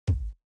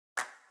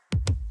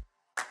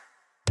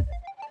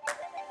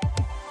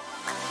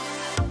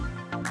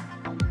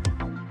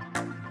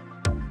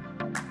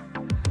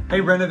Hey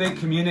Renovate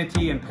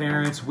community and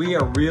parents, we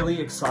are really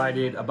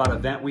excited about an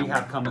event we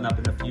have coming up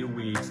in a few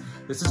weeks.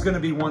 This is going to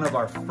be one of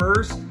our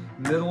first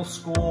middle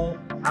school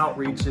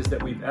outreaches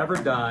that we've ever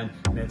done,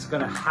 and it's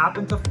going to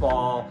happen to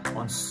fall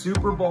on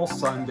Super Bowl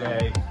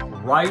Sunday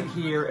right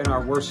here in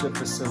our worship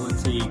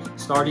facility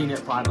starting at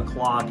 5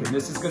 o'clock. And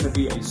this is going to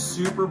be a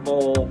Super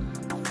Bowl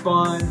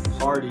fun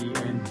party,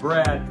 and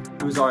Brett,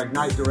 who's our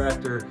Ignite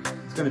director,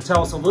 is going to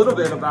tell us a little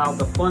bit about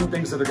the fun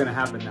things that are going to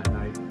happen that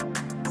night.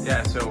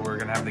 Yeah, so we're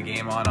going to have the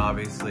game on,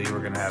 obviously.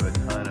 We're going to have a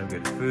ton of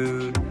good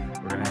food.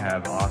 We're going to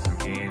have awesome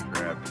games. We're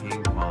going to have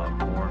ping pong,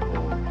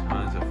 cornhole,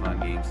 tons of fun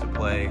games to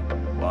play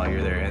while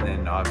you're there. And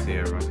then obviously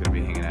everyone's going to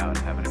be hanging out and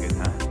having a good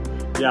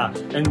time. Yeah,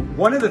 and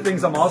one of the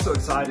things I'm also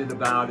excited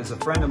about is a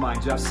friend of mine,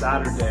 Jeff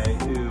Saturday,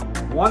 who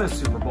won a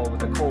Super Bowl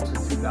with the Colts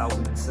in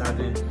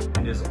 2007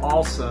 and is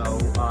also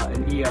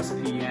an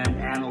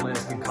ESPN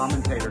analyst and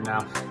commentator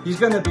now. He's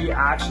going to be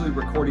actually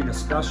recording a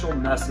special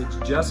message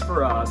just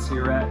for us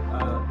here at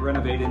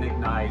Renovate and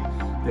Ignite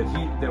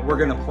that we're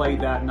going to play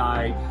that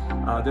night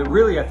that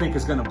really I think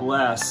is going to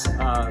bless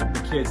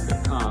the kids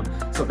that come.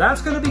 So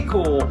that's going to be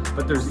cool,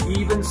 but there's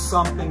even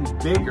something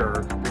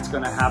bigger that's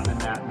going to happen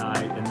that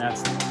night, and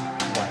that's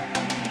what?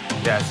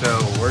 Yeah, so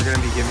we're going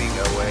to be giving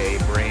away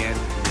a brand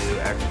new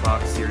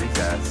Xbox Series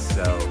S.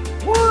 So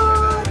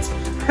what?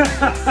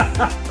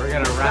 We're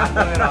going to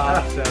raffle it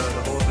off. So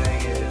the whole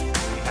thing is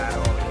we had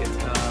all the kids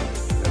come.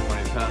 Everyone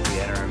who comes, we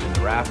enter them in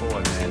the raffle,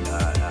 and then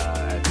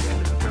at the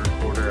end of the third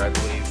quarter, I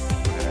believe,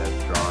 we're going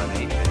to draw a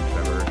name, and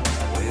whoever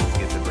wins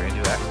gets a brand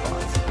new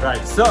Xbox.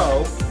 Right,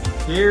 so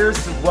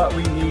here's what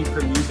we need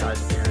from you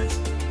guys, parents.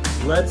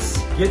 Let's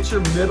get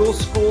your middle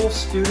school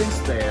students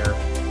there,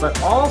 but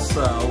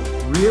also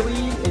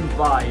really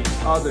invite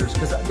others,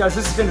 because guys,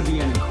 this is going to be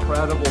an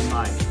incredible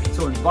night.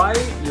 So invite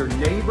your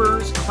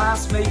neighbors,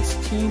 classmates,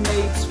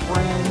 teammates,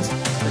 friends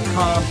to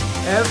come.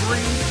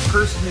 Every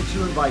person that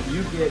you invite,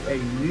 you get a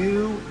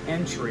new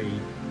entry,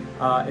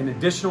 an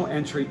additional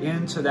entry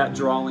into that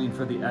drawing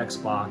for the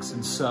Xbox.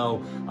 And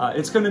so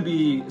it's going to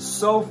be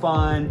so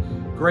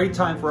fun, great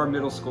time for our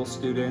middle school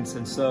students.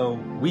 And so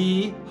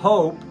we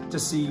hope to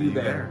see you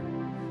there.